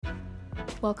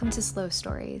Welcome to Slow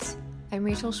Stories. I'm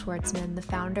Rachel Schwartzman, the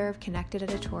founder of Connected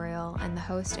Editorial and the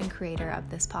host and creator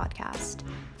of this podcast.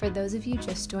 For those of you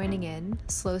just joining in,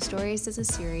 Slow Stories is a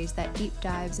series that deep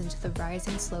dives into the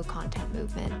rising slow content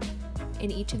movement.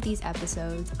 In each of these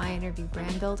episodes, I interview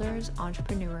brand builders,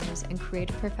 entrepreneurs, and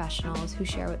creative professionals who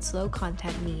share what slow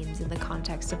content means in the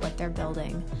context of what they're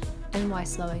building, and why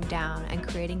slowing down and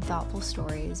creating thoughtful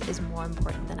stories is more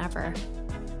important than ever.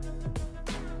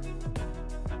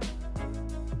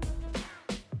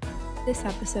 This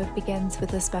episode begins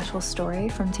with a special story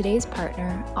from today's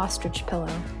partner, Ostrich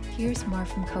Pillow. Here's more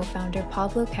from co-founder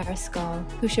Pablo Carrascal,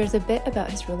 who shares a bit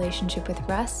about his relationship with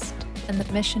rest and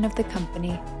the mission of the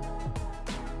company.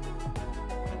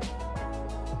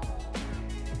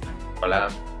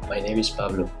 Hola, my name is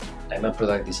Pablo. I'm a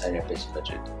product designer based in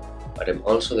Madrid, but I'm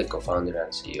also the co-founder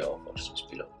and CEO of Ostrich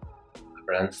Pillow, a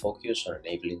brand focused on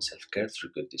enabling self-care through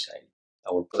good design.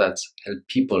 Our products help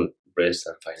people rest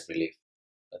and find relief,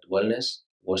 but wellness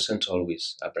wasn't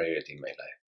always a priority in my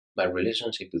life. My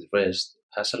relationship with rest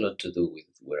has a lot to do with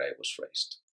where I was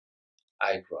raised.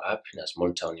 I grew up in a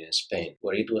small town in Spain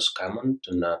where it was common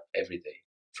to nap every day.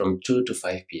 From 2 to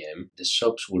 5 p.m., the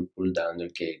shops would pull down their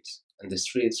gates and the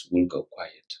streets would go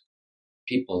quiet.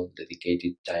 People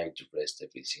dedicated time to rest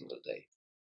every single day.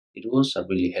 It was a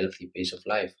really healthy pace of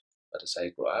life, but as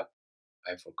I grew up,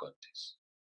 I forgot this.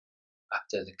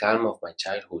 After the calm of my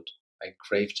childhood, I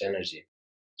craved energy.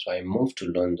 So I moved to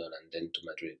London and then to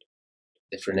Madrid.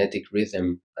 The frenetic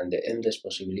rhythm and the endless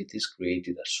possibilities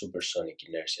created a supersonic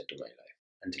inertia to my life.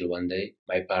 Until one day,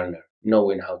 my partner,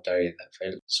 knowing how tired I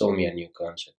felt, saw me a new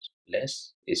concept.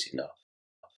 Less is enough.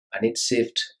 And it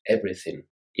shifted everything.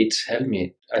 It helped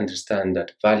me understand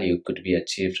that value could be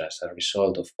achieved as a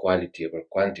result of quality over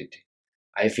quantity.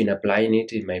 I've been applying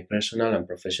it in my personal and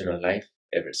professional life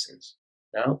ever since.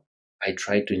 Now, I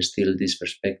try to instill this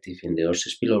perspective in the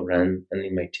Ostrich Pillow brand and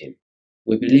in my team.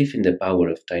 We believe in the power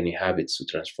of tiny habits to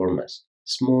transform us.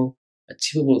 Small,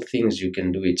 achievable things you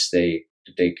can do each day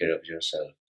to take care of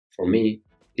yourself. For me,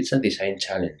 it's a design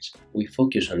challenge. We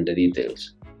focus on the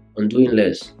details, on doing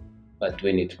less, but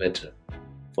doing it better.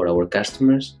 For our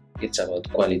customers, it's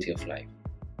about quality of life.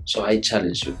 So I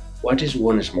challenge you, what is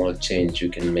one small change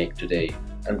you can make today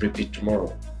and repeat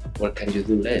tomorrow? Where can you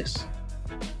do less?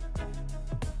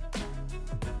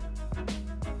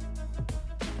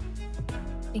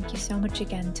 Thank you so much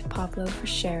again to Pablo for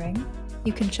sharing.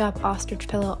 You can shop Ostrich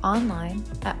Pillow online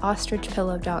at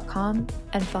ostrichpillow.com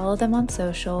and follow them on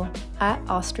social at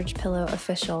Ostrich Pillow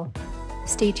Official.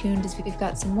 Stay tuned as we've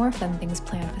got some more fun things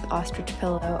planned with Ostrich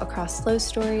Pillow across Slow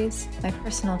Stories, my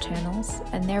personal channels,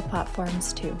 and their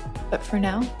platforms too. But for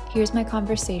now, here's my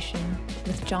conversation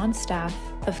with John Staff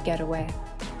of Getaway.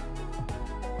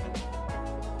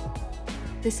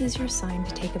 This is your sign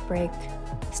to take a break.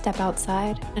 Step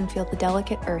outside and feel the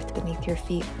delicate earth beneath your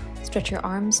feet. Stretch your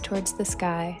arms towards the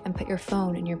sky and put your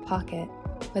phone in your pocket.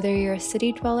 Whether you're a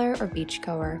city dweller or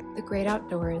beachgoer, the great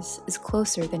outdoors is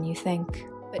closer than you think.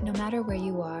 But no matter where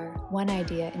you are, one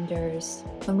idea endures.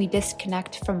 When we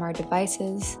disconnect from our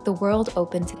devices, the world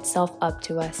opens itself up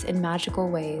to us in magical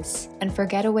ways. And for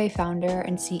Getaway founder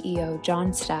and CEO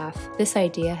John Staff, this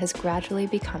idea has gradually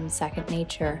become second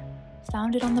nature.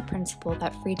 Founded on the principle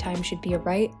that free time should be a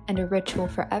right and a ritual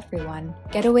for everyone,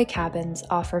 Getaway Cabins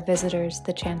offer visitors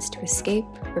the chance to escape,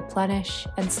 replenish,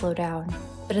 and slow down.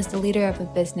 But as the leader of a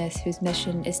business whose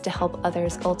mission is to help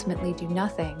others ultimately do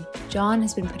nothing, John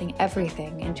has been putting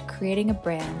everything into creating a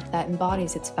brand that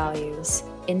embodies its values,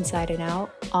 inside and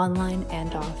out, online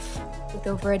and off. With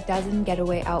over a dozen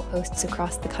Getaway outposts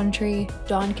across the country,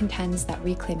 John contends that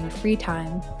reclaiming free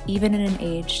time, even in an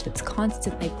age that's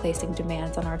constantly placing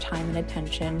demands on our time and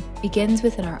attention, begins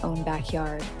within our own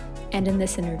backyard. And in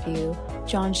this interview,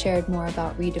 John shared more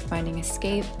about redefining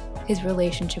escape, his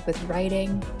relationship with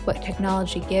writing, what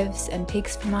technology gives and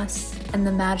takes from us, and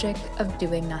the magic of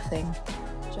doing nothing.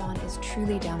 John is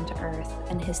truly down to earth,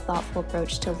 and his thoughtful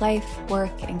approach to life,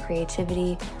 work, and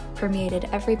creativity permeated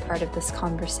every part of this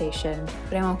conversation,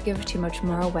 but I won't give too much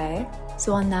more away.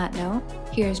 So on that note,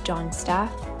 here's John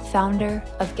Staff, founder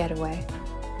of Getaway.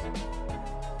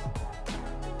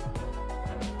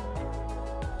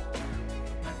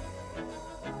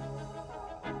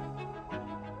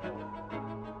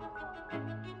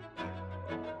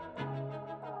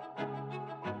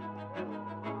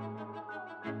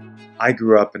 I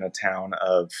grew up in a town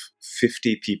of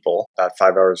 50 people, about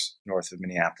 5 hours north of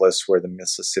Minneapolis, where the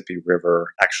Mississippi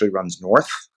River actually runs north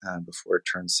before it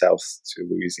turns south to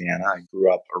Louisiana. I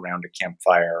grew up around a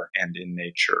campfire and in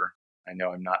nature. I know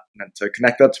I'm not meant to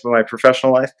connect that to my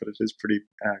professional life, but it is pretty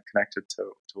connected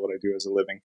to what I do as a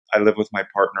living. I live with my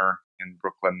partner in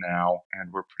Brooklyn now,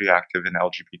 and we're pretty active in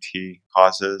LGBT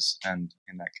causes and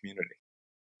in that community.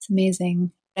 It's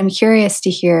amazing. I'm curious to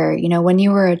hear, when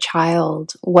you were a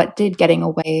child, what did getting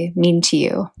away mean to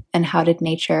you? And how did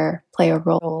nature play a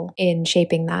role in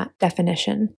shaping that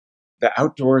definition? The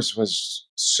outdoors was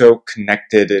so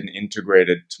connected and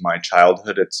integrated to my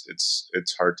childhood.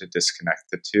 It's hard to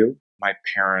disconnect the two. My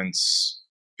parents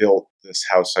built this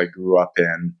house I grew up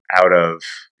in out of,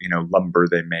 lumber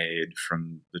they made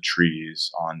from the trees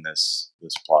on this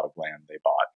plot of land they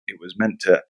bought. It was meant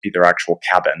to be their actual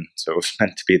cabin, so it was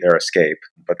meant to be their escape.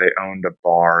 But they owned a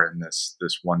bar in this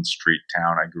one street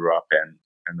town I grew up in,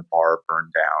 and the bar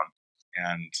burned down.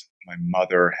 And my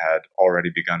mother had already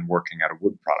begun working at a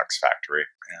wood products factory.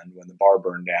 And when the bar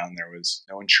burned down, there was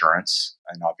no insurance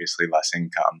and obviously less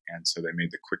income. And so they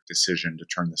made the quick decision to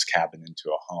turn this cabin into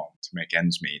a home to make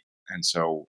ends meet. And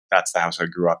so that's the house I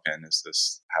grew up in, is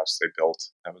this house they built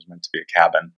that was meant to be a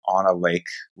cabin on a lake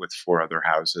with 4 other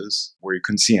houses where you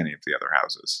couldn't see any of the other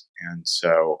houses. And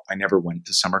so I never went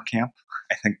to summer camp.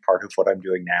 I think part of what I'm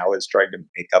doing now is trying to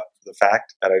make up for the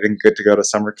fact that I didn't get to go to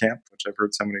summer camp, which I've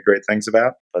heard so many great things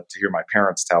about. But to hear my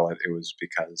parents tell it, it was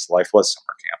because life was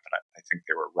summer camp. And I think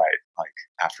they were right. Like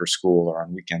after school or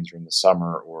on weekends or in the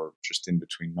summer or just in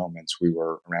between moments, we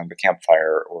were around the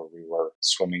campfire or we were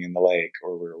swimming in the lake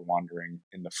or we were wandering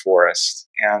in the forest.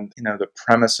 And, the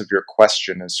premise of your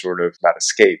question is sort of about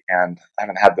escape. And I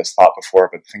haven't had this thought before,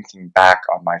 but thinking back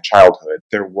on my childhood,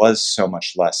 there was so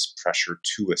much less pressure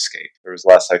to escape. There was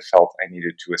less I felt I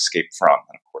needed to escape from.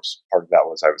 And of course, part of that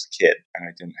was I was a kid and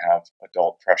I didn't have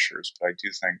adult pressures. But I do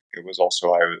think it was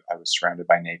also I was surrounded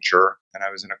by nature and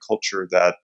I was in a culture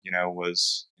that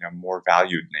was, more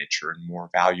valued nature and more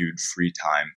valued free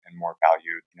time and more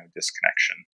valued,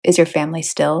 disconnection. Is your family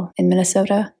still in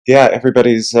Minnesota? Yeah,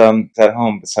 everybody's at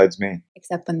home besides me.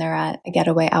 Except when they're at a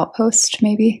getaway outpost,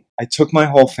 maybe? I took my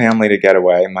whole family to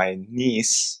Getaway. My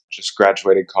niece just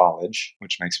graduated college,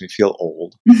 which makes me feel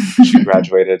old. She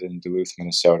graduated in Duluth,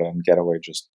 Minnesota, and Getaway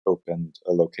just opened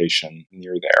a location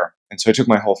near there. And so I took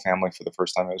my whole family for the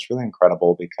first time. It was really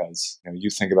incredible because, you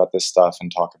think about this stuff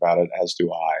and talk about it, as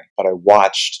do I. But I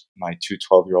watched my 2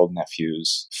 12-year-old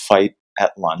nephews fight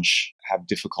at lunch, have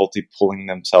difficulty pulling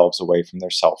themselves away from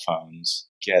their cell phones,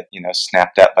 get,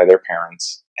 snapped at by their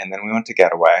parents. And then we went to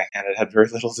Getaway, and it had very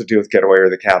little to do with Getaway or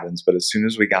the cabins. But as soon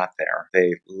as we got there,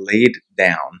 they laid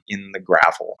down in the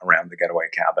gravel around the Getaway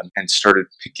cabin and started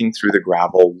picking through the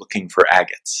gravel looking for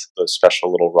agates, those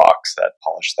special little rocks that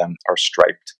polish them are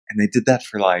striped. And they did that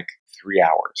for like 3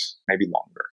 hours, maybe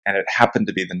longer. And it happened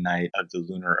to be the night of the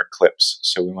lunar eclipse.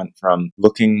 So we went from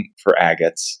looking for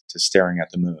agates to staring at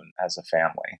the moon as a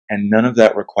family. And none of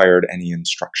that required any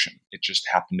instruction. It just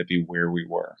happened to be where we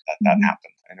were that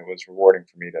happened. And it was rewarding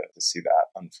for me to see that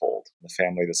unfold. The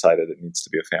family decided it needs to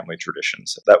be a family tradition.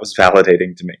 So that was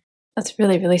validating to me. That's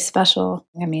really, really special.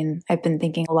 I mean, I've been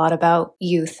thinking a lot about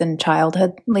youth and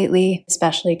childhood lately,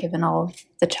 especially given all of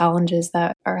the challenges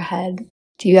that are ahead.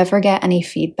 Do you ever get any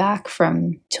feedback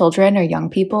from children or young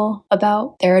people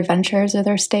about their adventures or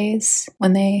their stays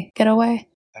when they get away?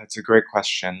 That's a great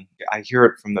question. I hear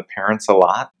it from the parents a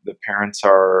lot. The parents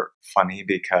are funny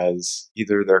because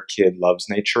either their kid loves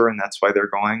nature and that's why they're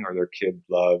going, or their kid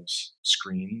loves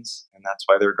screens and that's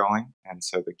why they're going. And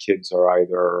so the kids are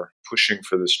either pushing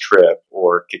for this trip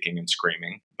or kicking and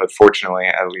screaming. But fortunately,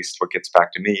 at least what gets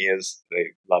back to me is they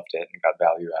loved it and got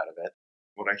value out of it.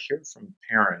 What I hear from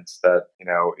parents that,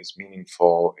 is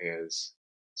meaningful is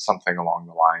something along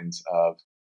the lines of,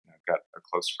 I've got a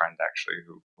close friend actually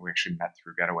who we actually met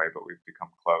through Getaway, but we've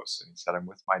become close. And he said, I'm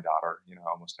with my daughter,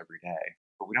 almost every day,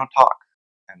 but we don't talk.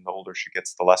 And the older she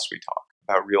gets, the less we talk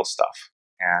about real stuff.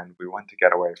 And we went to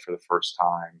Getaway for the first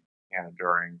time and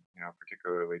during, a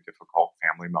particularly difficult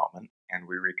family moment, and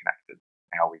we reconnected.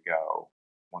 Now we go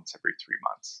once every 3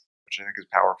 months, which I think is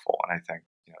powerful. And I think,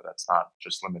 that's not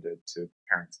just limited to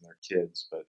parents and their kids,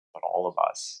 but all of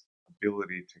us.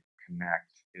 Ability to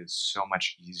connect is so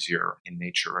much easier in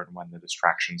nature and when the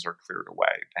distractions are cleared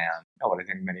away than what I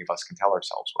think many of us can tell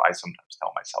ourselves. What I sometimes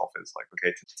tell myself is like,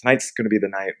 okay, tonight's going to be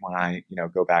the night when I,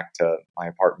 go back to my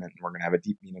apartment and we're going to have a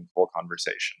deep, meaningful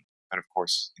conversation. But of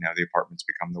course, the apartments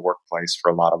become the workplace for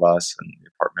a lot of us, and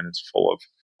the apartment is full of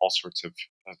all sorts of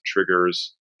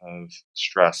triggers of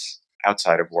stress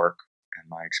outside of work. And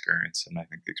my experience, and I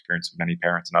think the experience of many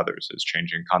parents and others, is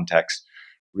changing context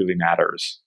really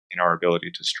matters in our ability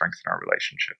to strengthen our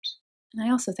relationships. And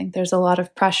I also think there's a lot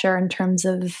of pressure in terms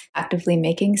of actively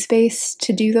making space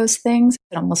to do those things.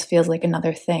 It almost feels like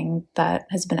another thing that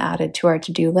has been added to our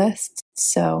to-do lists.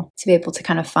 So to be able to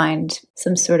kind of find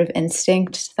some sort of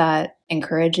instinct that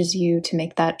encourages you to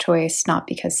make that choice, not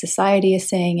because society is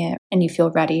saying it, and you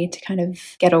feel ready to kind of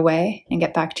get away and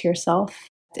get back to yourself.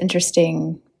 It's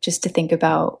interesting just to think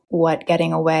about what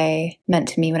getting away meant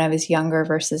to me when I was younger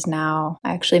versus now.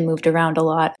 I actually moved around a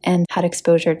lot and had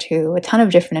exposure to a ton of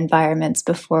different environments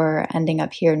before ending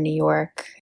up here in New York.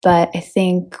 But I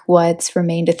think what's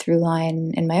remained a through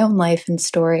line in my own life and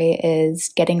story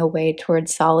is getting away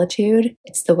towards solitude.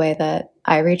 It's the way that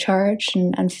I recharge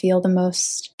and feel the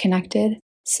most connected.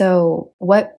 So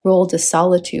what role does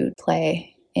solitude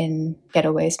play in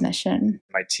Getaway's mission?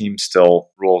 My team still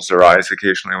rolls their eyes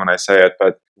occasionally when I say it,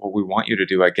 but what we want you to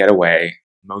do at Getaway,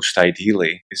 most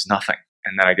ideally, is nothing.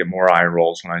 And then I get more eye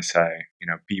rolls when I say,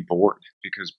 be bored,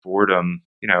 because boredom,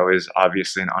 is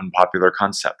obviously an unpopular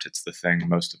concept. It's the thing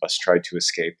most of us tried to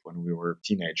escape when we were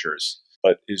teenagers,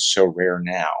 but is so rare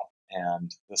now.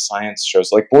 And the science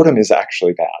shows, boredom is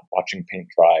actually bad. Watching paint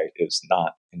dry is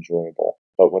not enjoyable.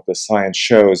 But what the science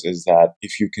shows is that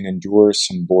if you can endure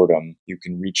some boredom, you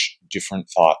can reach different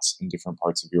thoughts in different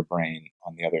parts of your brain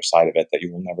on the other side of it that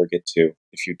you will never get to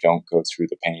if you don't go through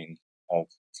the pain of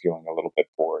feeling a little bit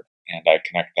bored. And I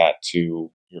connect that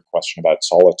to your question about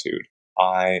solitude.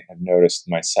 I have noticed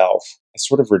myself, I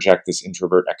sort of reject this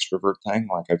introvert-extrovert thing.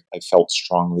 I've felt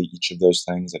strongly each of those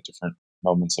things at different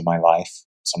moments of my life,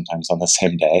 sometimes on the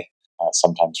same day.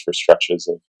 Sometimes for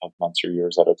stretches of months or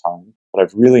years at a time. But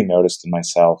I've really noticed in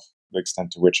myself the extent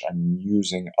to which I'm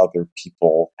using other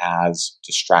people as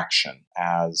distraction,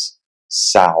 as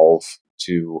salve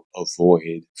to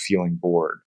avoid feeling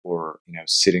bored or,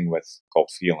 sitting with gut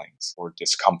feelings or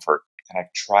discomfort. And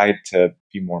I've tried to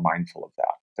be more mindful of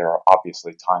that. There are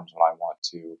obviously times when I want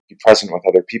to be present with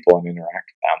other people and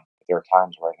interact with them. There are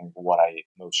times where I think what I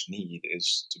most need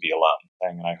is to be alone.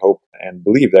 And I hope and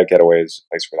believe that Getaway is a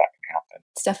place where that can happen.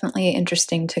 It's definitely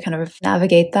interesting to kind of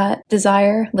navigate that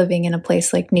desire living in a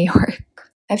place like New York.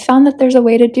 I've found that there's a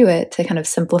way to do it, to kind of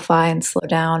simplify and slow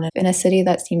down in a city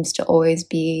that seems to always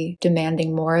be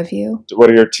demanding more of you.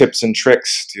 What are your tips and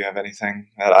tricks? Do you have anything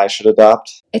that I should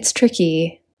adopt? It's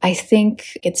tricky. I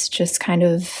think it's just kind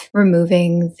of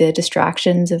removing the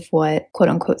distractions of what quote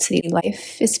unquote city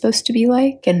life is supposed to be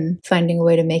like and finding a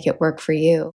way to make it work for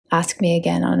you. Ask me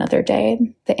again on another day.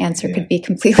 The answer could be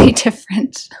completely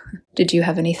different. Did you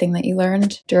have anything that you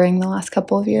learned during the last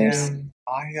couple of years?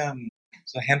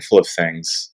 It's a handful of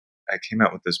things. I came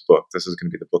out with this book. This is going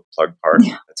to be the book plug part.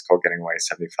 It's called Getting Away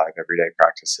 75 Everyday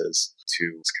Practices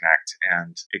to Disconnect.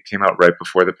 And it came out right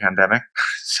before the pandemic.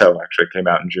 So actually it came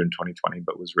out in June 2020,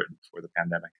 but was written before the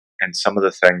pandemic. And some of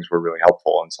the things were really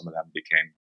helpful and some of them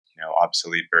became,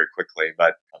 obsolete very quickly.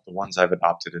 But the ones I've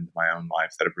adopted into my own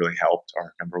life that have really helped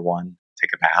are, number one,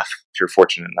 take a bath. If you're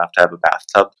fortunate enough to have a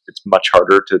bathtub, it's much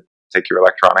harder to take your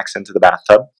electronics into the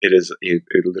bathtub. It is a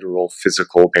literal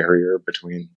physical barrier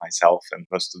between myself and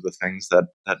most of the things that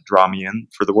draw me in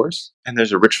for the worse. And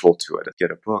there's a ritual to it.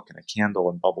 Get a book and a candle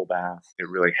and bubble bath. It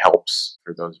really helps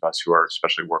for those of us who are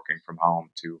especially working from home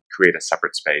to create a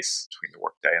separate space between the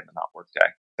workday and the not workday.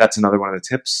 That's another one of the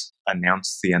tips.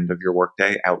 Announce the end of your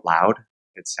workday out loud.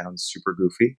 It sounds super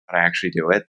goofy, but I actually do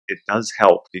it. It does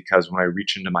help because when I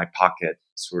reach into my pocket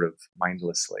sort of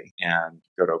mindlessly and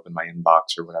go to open my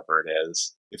inbox or whatever it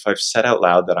is, if I've said out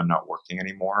loud that I'm not working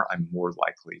anymore, I'm more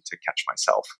likely to catch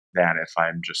myself than if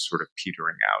I'm just sort of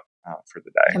petering out for the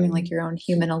day. Becoming like your own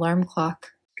human alarm clock.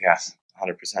 Yes,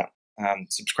 100%.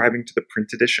 Subscribing to the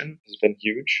print edition has been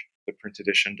huge. The print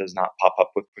edition does not pop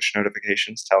up with push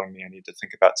notifications telling me I need to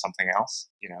think about something else.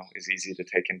 Is easy to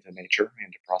take into nature,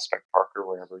 into Prospect Park or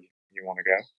wherever you want to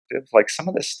go. Like some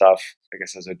of this stuff, I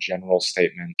guess as a general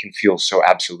statement, can feel so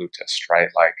absolutist, right?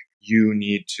 Like you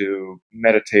need to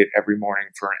meditate every morning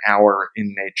for an hour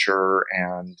in nature.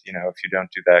 And, if you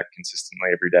don't do that consistently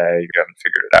every day, you haven't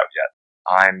figured it out yet.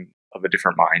 I'm of a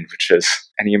different mind, which is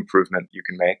any improvement you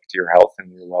can make to your health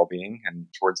and your well-being and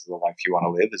towards the life you want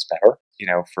to live is better.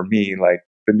 For me,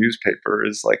 the newspaper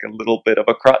is like a little bit of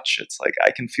a crutch. It's like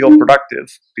I can feel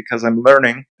productive because I'm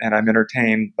learning and I'm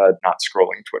entertained, but not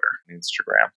scrolling Twitter and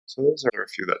Instagram. So those are a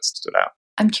few that stood out.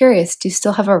 I'm curious, do you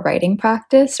still have a writing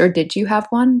practice or did you have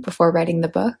one before writing the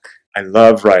book? I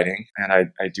love writing and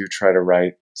I do try to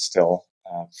write still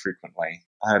frequently.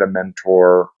 I had a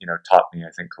mentor, taught me,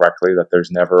 I think correctly, that there's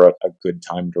never a good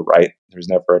time to write. There's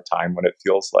never a time when it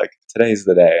feels like today's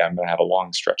the day. I'm going to have a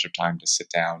long stretch of time to sit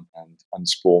down and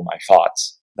unspool my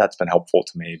thoughts. That's been helpful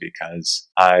to me because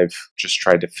I've just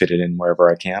tried to fit it in wherever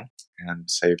I can and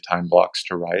save time blocks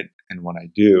to write. And when I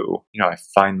do, I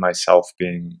find myself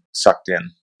being sucked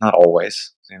in. Not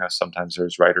always. Sometimes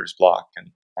there's writer's block,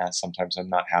 and sometimes I'm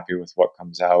not happy with what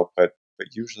comes out, but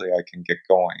usually I can get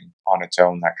going on its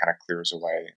own. That kind of clears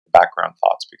away the background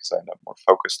thoughts because I end up more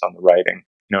focused on the writing.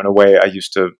 In a way, I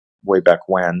used to, way back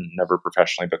when, never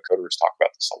professionally, but coders talk about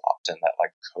this a lot, and that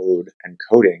like code and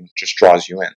coding just draws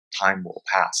you in. Time will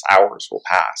pass, hours will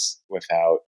pass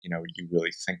without you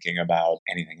really thinking about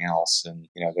anything else. And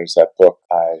there's that book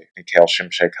by Mikhail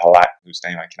Csikszentmihalyi, whose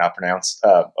name I cannot pronounce,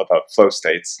 about flow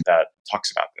states, that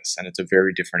talks about this, and it's a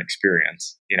very different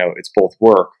experience. It's both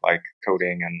work, like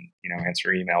coding and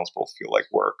answering emails both feel like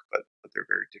work, but they're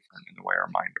very different in the way our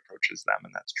mind approaches them,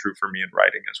 and that's true for me in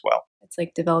writing as well. It's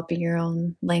like developing your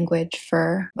own language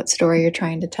for what story you're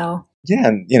trying to tell. Yeah,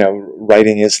 and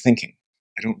writing is thinking.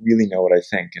 I don't really know what I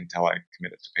think until I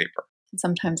commit it to paper. And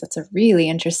sometimes that's a really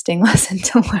interesting lesson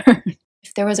to learn.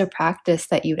 If there was a practice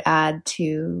that you'd add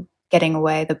to Getting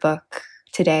Away, the book,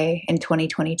 today in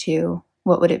 2022,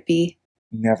 what would it be?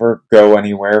 Never go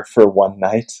anywhere for one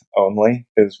night only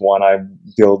is one I'm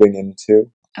building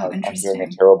into. Oh, interesting. I'm doing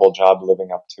a terrible job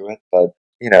living up to it, but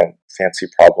fancy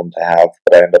problem to have.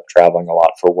 But I end up traveling a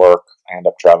lot for work. I end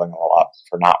up traveling a lot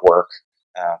for not work,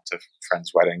 to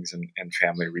friends' weddings and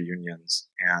family reunions.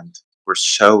 And we're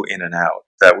so in and out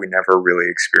that we never really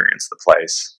experience the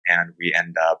place. And we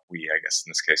end up, I guess in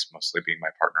this case, mostly being my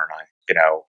partner and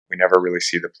I, we never really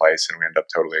see the place, and we end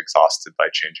up totally exhausted by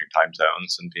changing time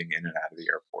zones and being in and out of the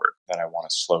airport, that I want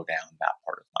to slow down that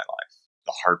part of my life.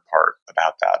 The hard part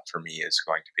about that for me is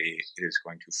going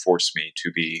to force me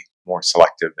to be more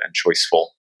selective and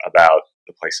choiceful about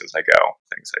the places I go,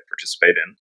 things I participate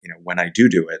in. When I do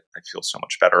it, I feel so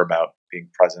much better about being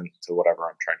present to whatever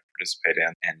I'm trying to participate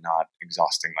in and not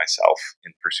exhausting myself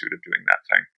in pursuit of doing that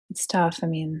thing. It's tough. I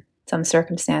mean, some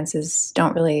circumstances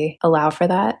don't really allow for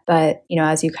that. But,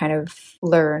 as you kind of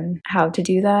learn how to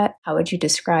do that, how would you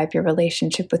describe your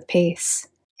relationship with pace?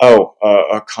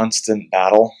 A constant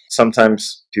battle.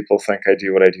 Sometimes people think I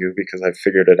do what I do because I've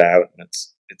figured it out, and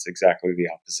it's exactly the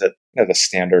opposite. The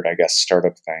standard, I guess,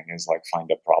 startup thing is like find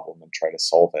a problem and try to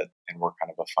solve it. And we're kind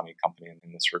of a funny company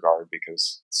in this regard,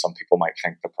 because some people might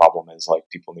think the problem is like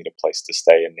people need a place to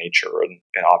stay in nature. And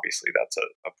obviously that's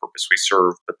a purpose we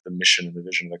serve. But the mission and the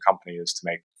vision of the company is to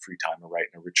make free time a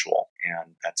right and a ritual.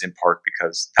 And that's in part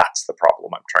because that's the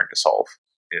problem I'm trying to solve,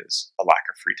 is a lack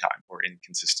of free time, or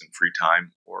inconsistent free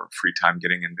time, or free time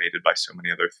getting invaded by so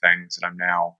many other things. And I'm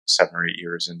now 7 or 8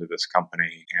 years into this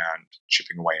company and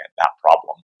chipping away at that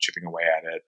problem, chipping away at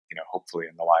it, hopefully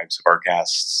in the lives of our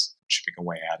guests, chipping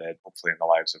away at it, hopefully in the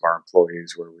lives of our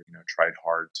employees, where we, tried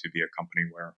hard to be a company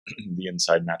where the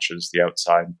inside matches the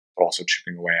outside, but also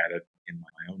chipping away at it in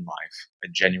my own life. I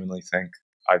genuinely think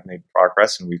I've made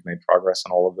progress, and we've made progress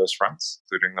on all of those fronts,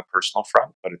 including the personal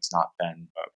front, but it's not been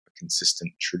a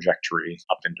consistent trajectory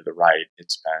up into the right.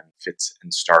 It's been fits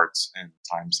and starts, and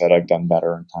times that I've done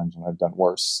better, and times when I've done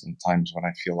worse, and times when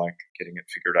I feel like getting it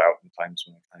figured out, and times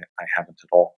when I haven't at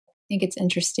all. I think it's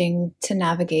interesting to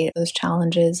navigate those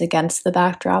challenges against the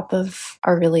backdrop of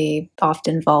our really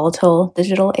often volatile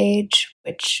digital age,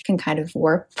 which can kind of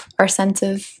warp our sense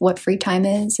of what free time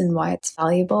is and why it's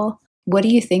valuable. What do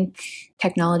you think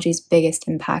technology's biggest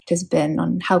impact has been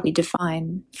on how we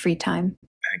define free time?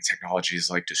 I think technology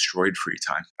has destroyed free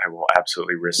time. I will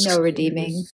absolutely risk no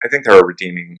redeeming. I think there are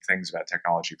redeeming things about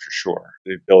technology for sure.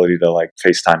 The ability to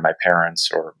FaceTime my parents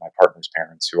or my partner's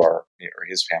parents who are, or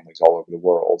his families all over the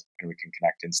world, and we can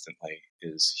connect instantly,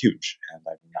 is huge. And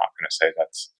I'm not going to say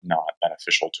that's not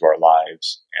beneficial to our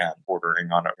lives and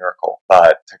bordering on a miracle.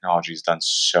 But technology has done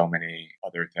so many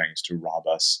other things to rob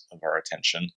us of our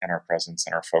attention and our presence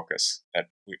and our focus that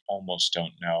we almost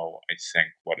don't know, I think,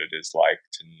 what it is like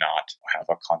to not have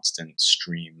a constant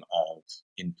stream of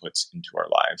inputs into our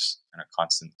lives and a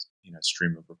constant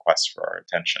stream of requests for our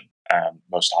attention.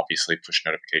 Most obviously push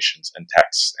notifications and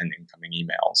texts and incoming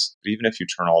emails. But even if you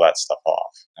turn all that stuff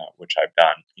off, which I've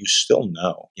done, you still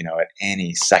know, at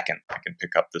any second I can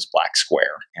pick up this black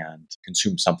square and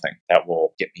consume something that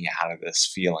will get me out of this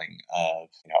feeling of,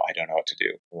 I don't know what to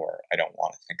do, or I don't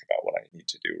want to think about what I need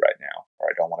to do right now, or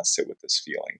I don't want to sit with this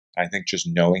feeling. And I think just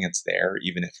knowing it's there,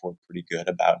 even if we're pretty good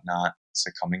about not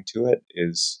succumbing to it,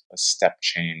 is a step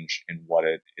change in what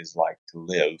it is like to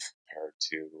live compared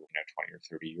to 20 or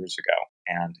 30 years ago.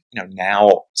 And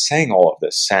now saying all of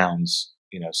this sounds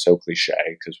so cliche,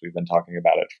 because we've been talking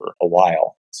about it for a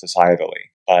while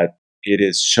societally, but it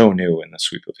is so new in the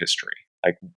sweep of history.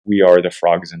 We are the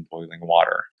frogs in boiling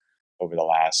water over the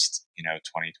last 20,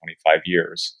 25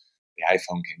 years. The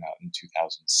iPhone came out in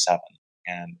 2007,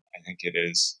 and I think it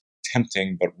is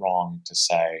tempting but wrong to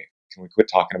say Can we quit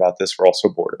talking about this? We're all so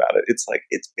bored about it. It's like,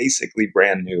 it's basically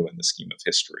brand new in the scheme of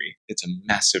history. It's a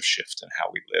massive shift in how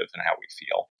we live and how we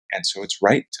feel. And so it's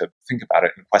right to think about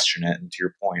it and question it. And to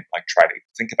your point, like try to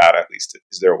think about at least,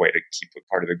 is there a way to keep a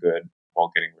part of the good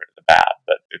while getting rid of the bad?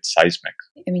 But it's seismic.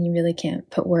 I mean, you really can't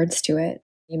put words to it.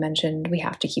 You mentioned we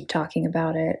have to keep talking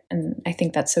about it. And I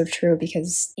think that's so true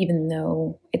because even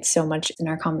though it's so much in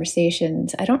our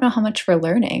conversations, I don't know how much we're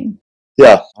learning.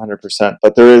 Yeah, 100%.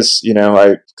 But there is,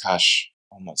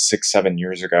 almost 6-7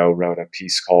 years ago, wrote a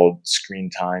piece called Screen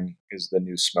Time is the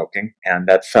New Smoking. And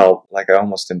that felt like I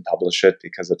almost didn't publish it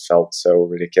because it felt so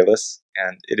ridiculous.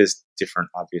 And it is different,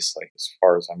 obviously, as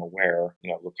far as I'm aware.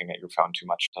 Looking at your phone too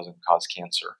much doesn't cause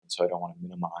cancer. And so I don't want to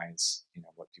minimize,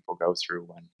 what people go through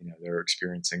when, they're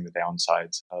experiencing the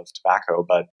downsides of tobacco.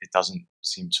 But it doesn't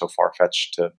seem so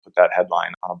far-fetched to put that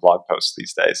headline on a blog post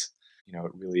these days.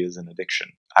 It really is an addiction.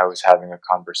 I was having a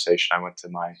conversation. I went to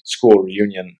my school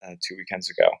reunion 2 weekends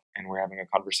ago, and we're having a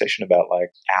conversation about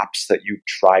like apps that you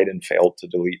tried and failed to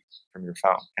delete from your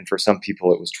phone. And for some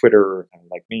people, it was Twitter,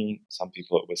 like me. Some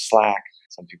people, it was Slack.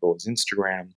 Some people, it was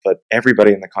Instagram. But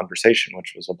everybody in the conversation,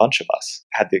 which was a bunch of us,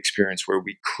 had the experience where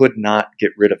we could not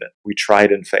get rid of it. We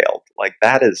tried and failed. Like,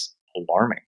 that is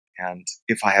alarming. And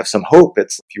if I have some hope,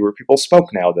 it's fewer people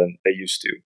smoke now than they used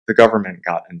to. The government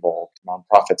got involved.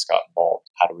 Nonprofits got involved.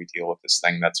 How do we deal with this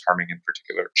thing that's harming, in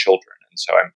particular, children? And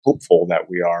so I'm hopeful that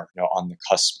we are on the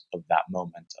cusp of that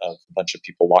moment of a bunch of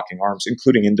people locking arms,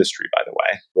 including industry, by the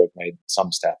way, who have made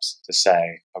some steps to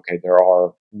say, okay, there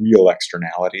are real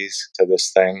externalities to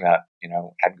this thing that,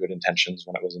 had good intentions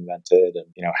when it was invented and,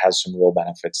 has some real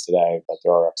benefits today, but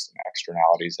there are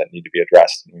externalities that need to be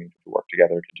addressed, and we need to work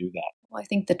together to do that. Well, I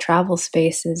think the travel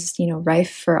space is,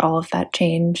 rife for all of that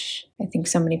change. I think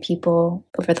so many people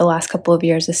over the last couple of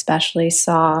years especially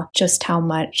saw just how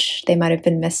much they might have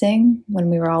been missing when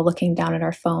we were all looking down at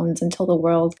our phones until the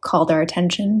world called our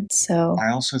attention. So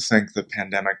I also think the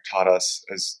pandemic taught us,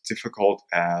 as difficult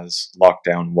as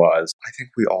lockdown was, I think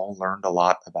we all learned a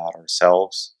lot about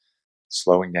ourselves,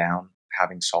 slowing down,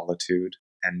 having solitude.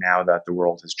 And now that the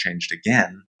world has changed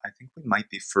again, I think we might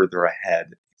be further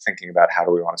ahead thinking about how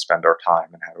do we want to spend our time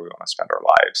and how do we want to spend our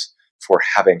lives for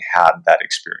having had that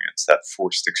experience, that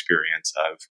forced experience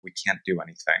of we can't do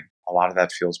anything. A lot of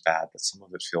that feels bad, but some of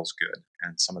it feels good.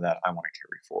 And some of that I want to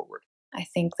carry forward. I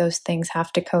think those things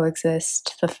have to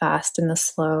coexist, the fast and the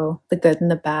slow, the good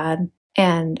and the bad.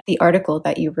 And the article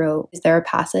that you wrote, is there a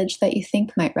passage that you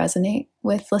think might resonate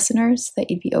with listeners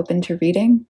that you'd be open to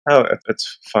reading? Oh,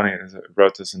 it's funny. I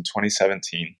wrote this in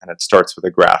 2017, and it starts with a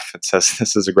graph. It says,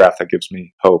 this is a graph that gives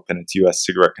me hope, and it's U.S.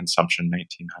 cigarette consumption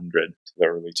 1900 to the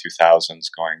early 2000s,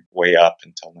 going way up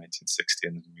until 1960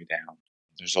 and then way down.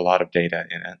 There's a lot of data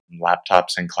in it.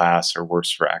 Laptops in class are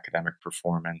worse for academic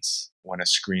performance. When a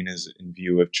screen is in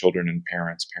view of children and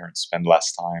parents spend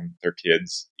less time with their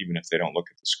kids, even if they don't look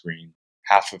at the screen.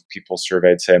 Half of people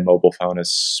surveyed say a mobile phone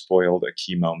has spoiled a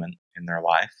key moment in their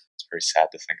life. It's very sad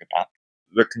to think about.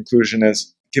 The conclusion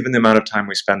is, given the amount of time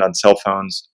we spend on cell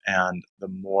phones and the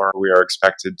more we are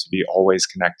expected to be always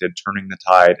connected, turning the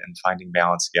tide and finding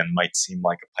balance again might seem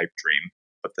like a pipe dream.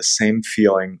 But the same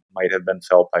feeling might have been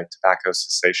felt by tobacco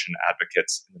cessation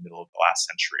advocates in the middle of the last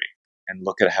century. And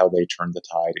look at how they turned the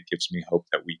tide. It gives me hope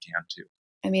that we can too.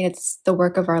 I mean, it's the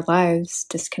work of our lives,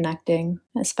 disconnecting,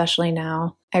 especially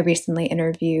now. I recently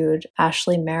interviewed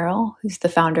Ashley Merrill, who's the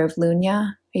founder of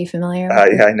Lunya. Are you familiar with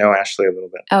her? Yeah, I know Ashley a little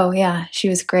bit. Oh, yeah. She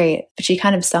was great. But she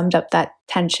kind of summed up that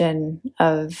tension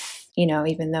of,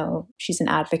 even though she's an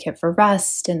advocate for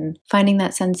rest and finding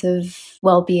that sense of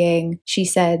well-being, she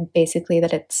said basically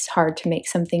that it's hard to make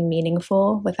something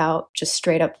meaningful without just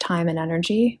straight up time and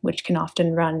energy, which can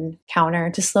often run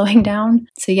counter to slowing down.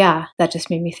 So yeah, that just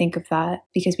made me think of that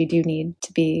because we do need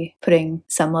to be putting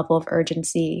some level of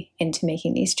urgency into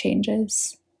making these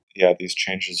changes. Yeah, these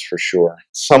changes for sure.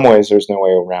 In some ways, there's no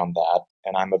way around that.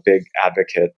 And I'm a big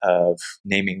advocate of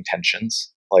naming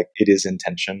tensions. Like, it is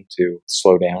intention to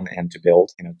slow down and to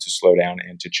build, to slow down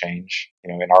and to change.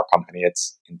 In our company,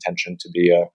 it's intention to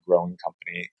be a growing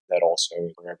company that also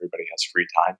where everybody has free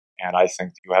time. And I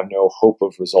think you have no hope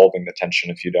of resolving the tension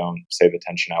if you don't say the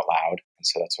tension out loud. And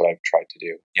so that's what I've tried to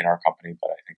do in our company.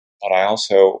 But I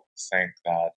also think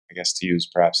that, I guess to use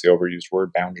perhaps the overused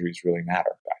word, boundaries really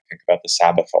matter. I think about the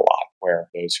Sabbath a lot, where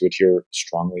those who adhere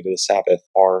strongly to the Sabbath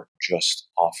are just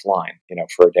offline,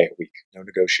 for a day a week. No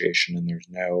negotiation, and there's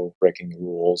no breaking the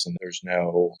rules, and there's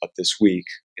no, but this week,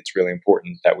 it's really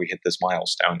important that we hit this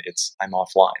milestone. I'm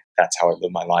offline. That's how I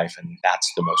live my life, and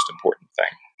that's the most important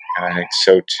thing. And I think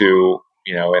so too,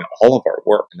 in all of our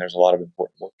work, and there's a lot of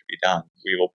important work to be done,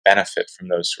 we will benefit from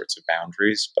those sorts of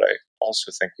boundaries. But I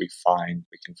also think I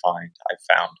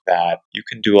found that you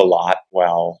can do a lot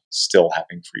while still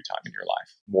having free time in your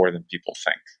life, more than people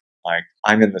think. Like,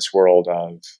 I'm in this world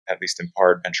of, at least in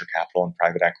part, venture capital and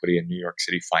private equity and New York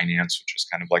City finance, which is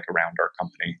kind of like around our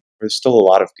company. There's still a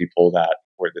lot of people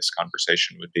where this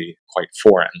conversation would be quite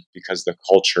foreign, because the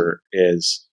culture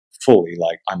is fully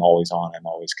like, I'm always on, I'm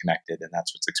always connected, and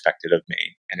that's what's expected of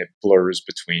me. And it blurs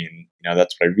between,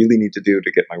 that's what I really need to do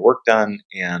to get my work done,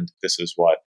 and this is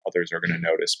what others are going to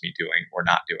notice me doing or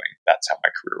not doing. That's how my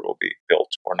career will be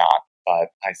built or not. But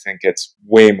I think it's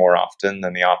way more often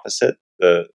than the opposite.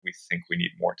 We think we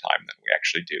need more time than we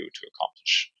actually do to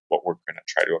accomplish what we're going to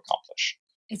try to accomplish.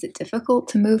 Is it difficult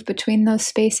to move between those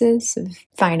spaces of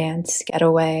finance,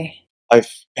 getaway? I've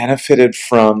benefited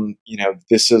from,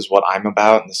 this is what I'm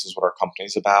about and this is what our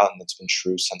company's about, and it's been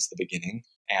true since the beginning.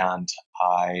 And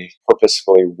I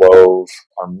purposefully wove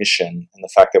our mission and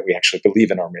the fact that we actually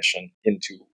believe in our mission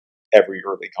into every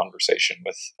early conversation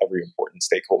with every important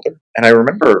stakeholder. And I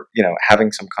remember,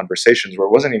 having some conversations where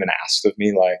it wasn't even asked of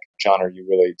me, like, John, do you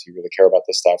really care about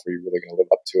this stuff? Are you really going to live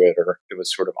up to it? Or it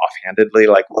was sort of offhandedly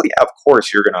like, well, yeah, of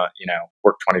course you're going to,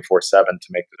 work 24/7 to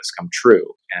make this come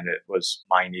true. And it was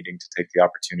my needing to take the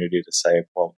opportunity to say,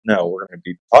 well, no, we're going to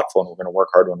be thoughtful and we're going to work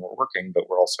hard when we're working, but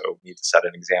we're also need to set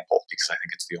an example, because I think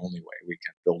it's the only way we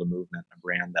can build a movement, a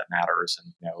brand that matters,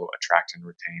 and, attract and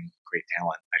retain great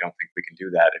talent. I don't think we can do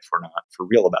that if we're not for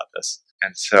real about this.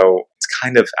 And so it's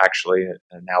kind of actually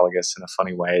analogous in a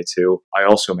funny way to, I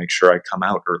also make sure I come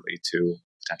out early to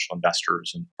potential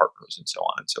investors and partners and so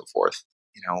on and so forth.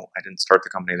 I didn't start the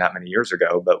company that many years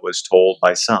ago, but was told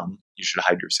by some, you should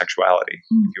hide your sexuality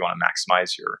if you want to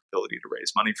maximize your ability to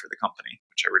raise money for the company,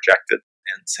 which I rejected.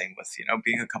 And same with,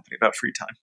 being a company about free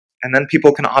time. And then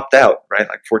people can opt out, right?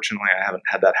 Like, fortunately, I haven't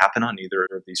had that happen on either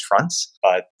of these fronts.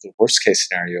 But the worst case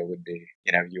scenario would be,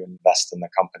 you invest in the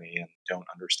company and don't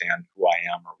understand who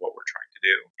I am or what we're trying to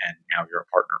do. And now you're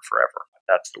a partner forever.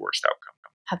 That's the worst outcome.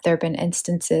 Have there been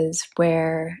instances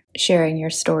where sharing your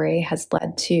story has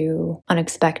led to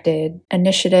unexpected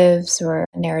initiatives or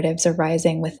narratives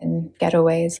arising within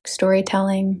Getaways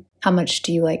storytelling? How much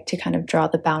do you like to kind of draw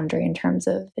the boundary in terms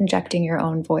of injecting your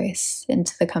own voice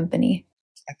into the company?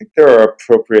 I think there are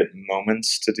appropriate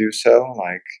moments to do so.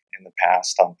 Like in the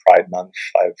past on Pride Month,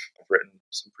 I've written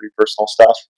some pretty personal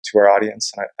stuff to our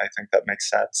audience, and I think that makes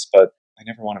sense. But I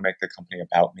never want to make the company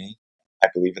about me. I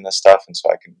believe in this stuff, and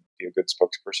so I can be a good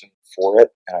spokesperson for it.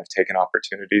 And I've taken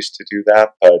opportunities to do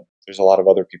that, but there's a lot of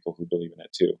other people who believe in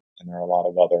it too. And there are a lot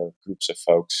of other groups of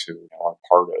folks who are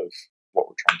part of what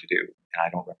we're trying to do. And I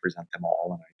don't represent them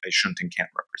all, and I shouldn't and can't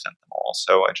represent them all.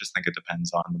 So I just think it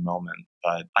depends on the moment.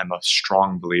 But I'm a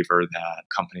strong believer that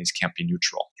companies can't be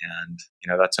neutral. And,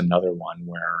 that's another one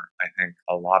where I think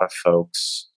a lot of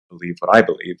folks believe what I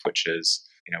believe, which is,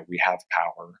 we have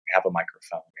power, we have a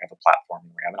microphone, we have a platform,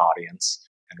 we have an audience,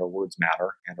 and our words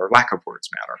matter, and our lack of words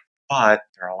matter. But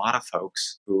there are a lot of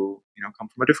folks who, come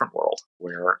from a different world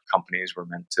where companies were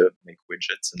meant to make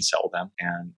widgets and sell them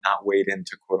and not wade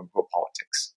into quote unquote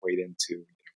politics, wade into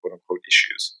quote unquote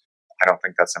issues. I don't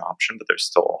think that's an option, but there's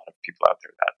still a lot of people out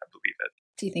there that believe it.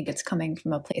 Do you think it's coming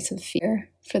from a place of fear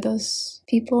for those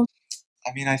people?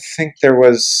 I mean, I think there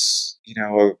was,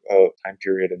 a time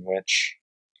period in which,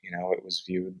 it was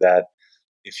viewed that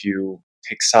if you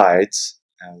take sides,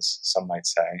 as some might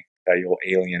say, that you'll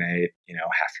alienate,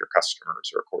 half your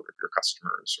customers or a quarter of your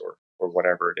customers or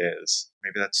whatever it is.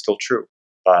 Maybe that's still true,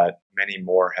 but many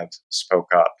more have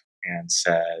spoke up and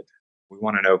said, we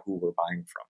want to know who we're buying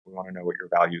from. We want to know what your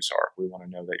values are. We want to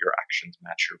know that your actions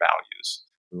match your values.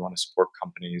 We want to support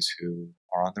companies who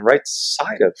are on the right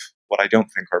side of what I don't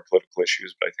think are political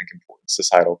issues, but I think important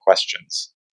societal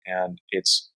questions. And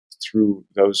it's through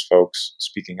those folks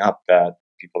speaking up that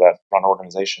people that run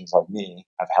organizations like me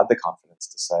have had the confidence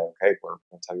to say, okay, we're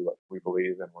going to tell you what we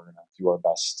believe and we're going to do our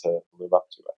best to live up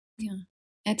to it. Yeah.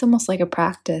 It's almost like a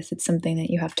practice. It's something that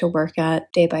you have to work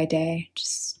at day by day,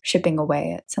 just chipping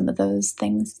away at some of those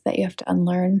things that you have to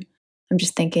unlearn. I'm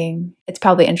just thinking it's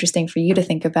probably interesting for you to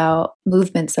think about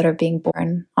movements that are being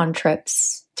born on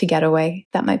trips to Getaway.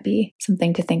 That might be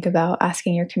something to think about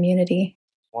asking your community.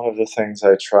 One of the things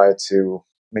I try to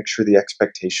make sure the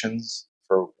expectations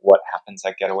for what happens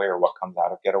at Getaway or what comes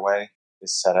out of Getaway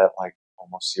is set at like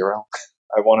almost zero.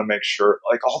 I want to make sure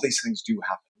like all these things do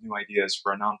happen. New ideas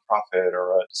for a nonprofit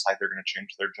or decide they're going to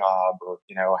change their job or,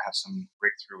 have some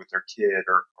breakthrough with their kid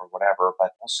or whatever.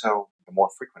 But also the more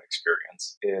frequent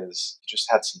experience is you just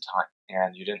had some time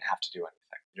and you didn't have to do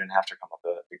anything. You didn't have to come up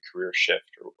with a big career shift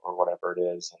or whatever it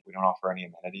is. And we don't offer any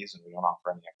amenities and we don't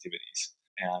offer any activities.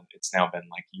 And it's now been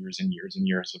like years and years and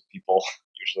years of people,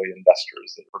 usually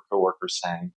investors or coworkers,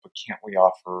 saying, but can't we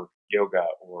offer yoga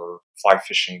or fly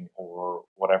fishing or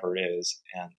whatever it is?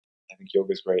 And I think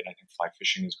yoga is great. And I think fly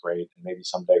fishing is great. And maybe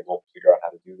someday we'll figure out how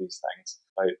to do these things.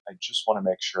 I just want to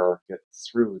make sure get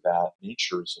through that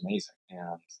nature is amazing.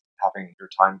 And having your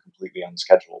time completely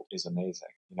unscheduled is amazing.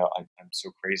 I'm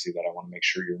so crazy that I want to make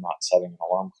sure you're not setting an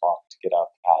alarm clock to get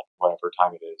up at whatever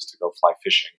time it is to go fly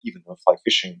fishing, even though fly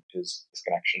fishing is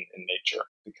disconnection in nature.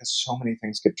 Because so many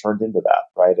things get turned into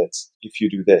that, right? It's if you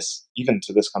do this, even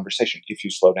to this conversation, if you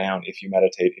slow down, if you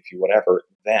meditate, if you whatever,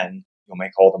 then you'll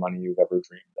make all the money you've ever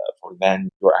dreamed of, or then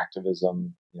your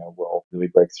activism, will really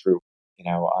break through.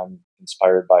 I'm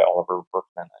inspired by Oliver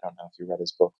Burkeman. I don't know if you read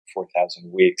his book,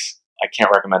 4,000 Weeks. I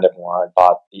can't recommend it more. I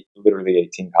bought literally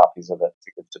 18 copies of it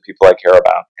to give to people I care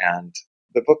about. And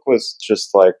the book was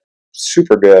just like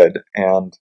super good.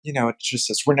 And, it just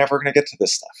says, we're never going to get to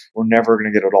this stuff. We're never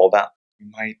going to get it all done.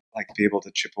 We might be able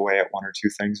to chip away at one or two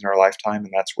things in our lifetime,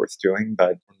 and that's worth doing,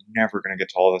 but we're never going to get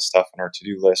to all this stuff on our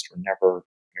to-do list. We're never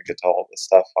going to get to all this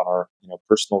stuff on our,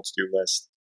 personal to-do list.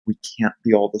 We can't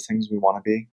be all the things we want to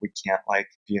be. We can't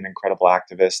be an incredible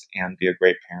activist and be a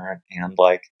great parent and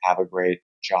have a great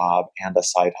job and a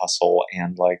side hustle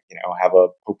and have a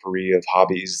potpourri of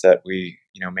hobbies that we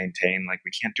maintain.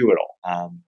 We can't do it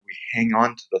all. We hang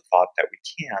on to the thought that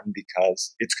we can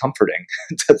because it's comforting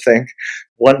to think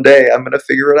one day I'm going to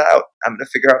figure it out. I'm going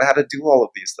to figure out how to do all of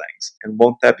these things, and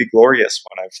won't that be glorious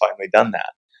when I've finally done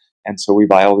that? And so we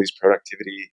buy all these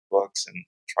productivity books and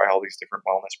try all these different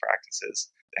wellness practices.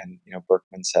 And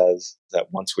Berkman says that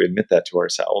once we admit that to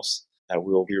ourselves, that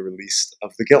we will be released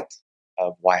of the guilt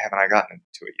of why haven't I gotten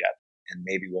to it yet? And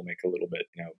maybe we'll make a little bit,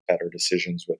 better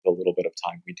decisions with a little bit of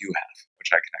time we do have, which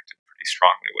I connected pretty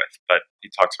strongly with. But he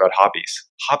talks about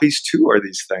hobbies. Hobbies too are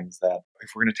these things that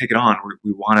if we're going to take it on,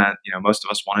 we want to, most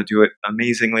of us want to do it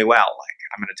amazingly well.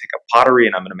 I'm going to take up pottery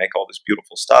and I'm going to make all this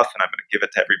beautiful stuff and I'm going to give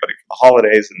it to everybody for the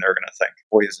holidays and they're going to think,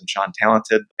 boy, isn't Sean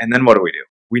talented? And then what do?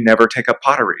 We never take up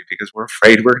pottery because we're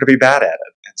afraid we're going to be bad at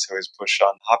it. And so his push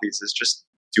on hobbies is just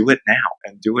do it now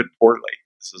and do it poorly.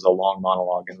 This is a long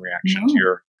monologue in reaction to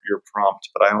your prompt,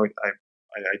 but I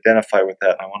identify with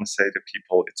that. And I want to say to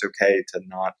people, it's okay to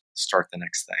not start the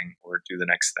next thing or do the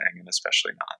next thing, and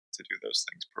especially not to do those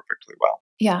things perfectly well.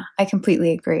 Yeah, I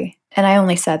completely agree. And I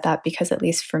only said that because, at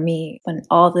least for me, when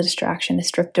all the distraction is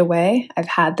stripped away, I've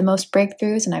had the most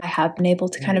breakthroughs and I have been able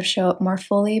to kind of show up more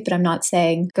fully, but I'm not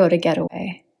saying go to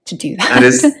Getaway to do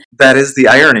that. That is the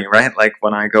irony, right?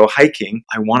 When I go hiking,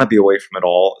 I want to be away from it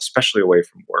all, especially away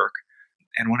from work.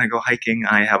 And when I go hiking,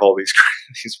 I have all these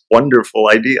wonderful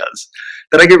ideas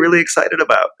that I get really excited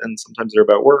about. And sometimes they're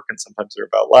about work and sometimes they're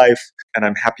about life. And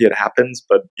I'm happy it happens,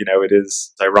 but it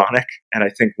is ironic. And I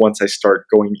think once I start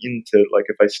going into,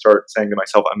 if I start saying to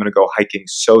myself, I'm going to go hiking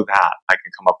so that I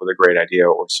can come up with a great idea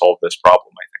or solve this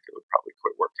problem, I think it would probably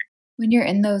quit working. When you're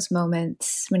in those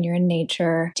moments, when you're in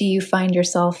nature, do you find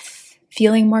yourself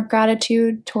feeling more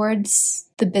gratitude towards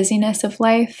the busyness of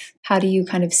life? How do you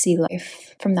kind of see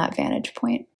life from that vantage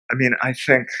point? I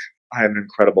think I have an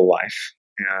incredible life,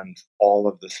 and all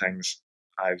of the things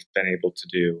I've been able to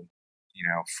do,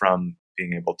 from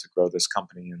being able to grow this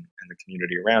company and the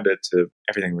community around it to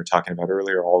everything we were talking about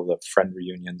earlier, all the friend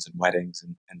reunions and weddings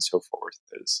and so forth,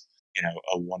 is,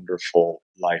 a wonderful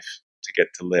life to get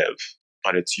to live.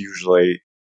 But it's usually,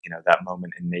 that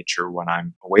moment in nature when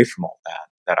I'm away from all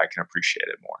that I can appreciate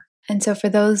it more. And so for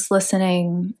those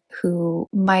listening who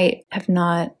might have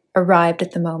not arrived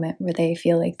at the moment where they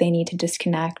feel like they need to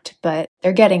disconnect, but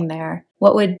they're getting there,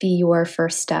 what would be your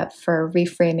first step for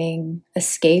reframing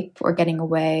escape or getting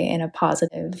away in a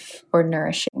positive or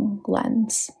nourishing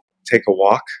lens? Take a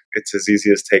walk. It's as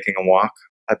easy as taking a walk.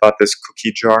 I bought this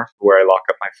cookie jar where I lock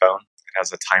up my phone. It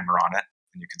has a timer on it,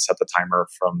 and you can set the timer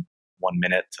from 1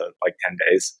 minute to 10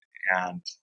 days. And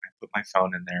I put my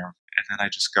phone in there, and then I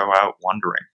just go out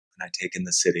wandering, and I take in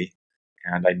the city,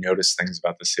 and I notice things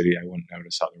about the city I wouldn't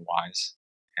notice otherwise.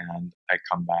 And I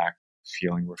come back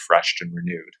feeling refreshed and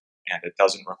renewed. And it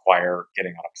doesn't require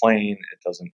getting on a plane. It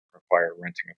doesn't require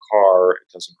renting a car.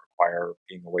 It doesn't require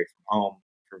being away from home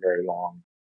for very long.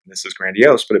 And this is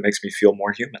grandiose, but it makes me feel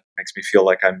more human. It makes me feel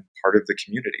like I'm part of the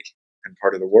community and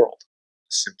part of the world,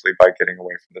 simply by getting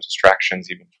away from the distractions,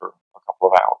 even for a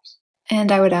couple of hours.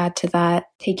 And I would add to that,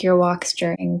 take your walks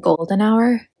during golden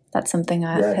hour. That's something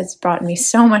that has brought me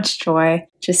so much joy,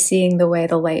 just seeing the way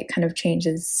the light kind of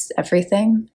changes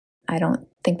everything. I don't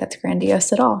think that's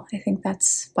grandiose at all. I think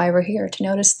that's why we're here, to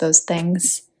notice those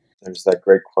things. There's that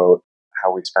great quote,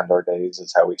 how we spend our days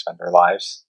is how we spend our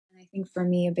lives. And I think for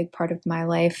me, a big part of my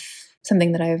life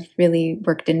something that I've really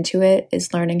worked into it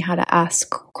is learning how to ask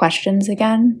questions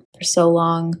again. For so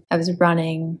long, I was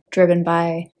running, driven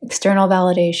by external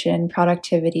validation,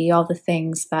 productivity, all the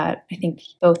things that I think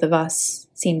both of us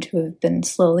seem to have been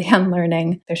slowly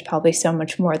unlearning. There's probably so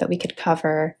much more that we could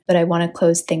cover, but I want to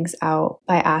close things out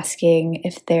by asking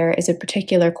if there is a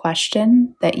particular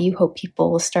question that you hope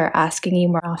people will start asking you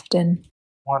more often.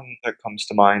 One that comes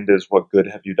to mind is, what good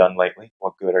have you done lately?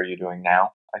 What good are you doing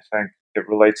now? I think it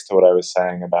relates to what I was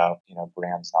saying about,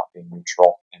 brands not being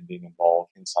neutral and being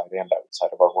involved inside and outside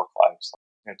of our work lives.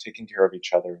 Taking care of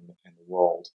each other in the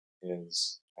world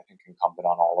is, I think, incumbent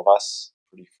on all of us,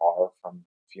 pretty far from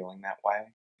feeling that way.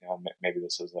 Maybe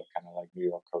this is a kind of like New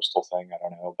York coastal thing, I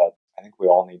don't know, but I think we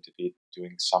all need to be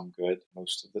doing some good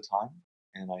most of the time.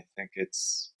 And I think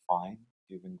it's fine,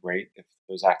 even great, if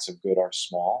those acts of good are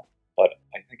small. But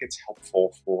I think it's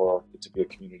helpful for it to be a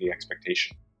community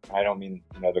expectation. And I don't mean,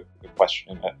 the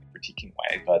question in a critiquing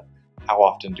way, but how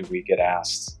often do we get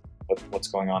asked, what's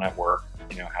going on at work?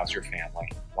 How's your family?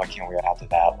 Why can't we add to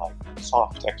that, like,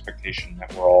 soft expectation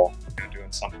that we're all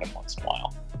doing something once in a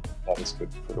while that is good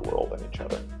for the world and each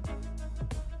other?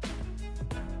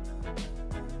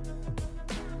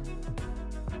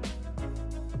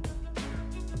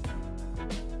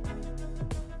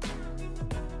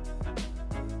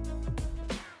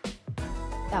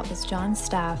 That was John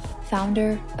Staff,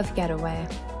 founder of Getaway.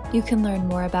 You can learn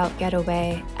more about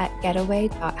Getaway at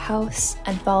getaway.house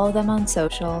and follow them on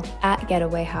social at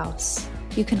Getaway House.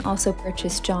 You can also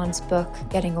purchase John's book,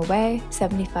 Getting Away,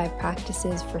 75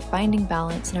 Practices for Finding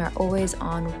Balance in Our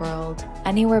Always-On World,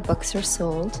 anywhere books are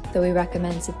sold, though we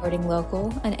recommend supporting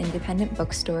local and independent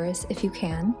bookstores if you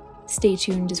can. Stay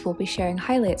tuned as we'll be sharing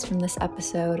highlights from this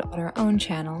episode on our own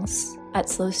channels, at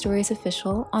Slow Stories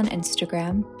Official on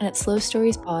Instagram and at Slow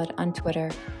Stories Pod on Twitter.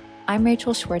 I'm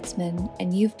Rachel Schwartzman,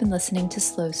 and you've been listening to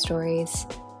Slow Stories.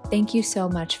 Thank you so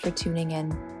much for tuning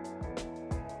in.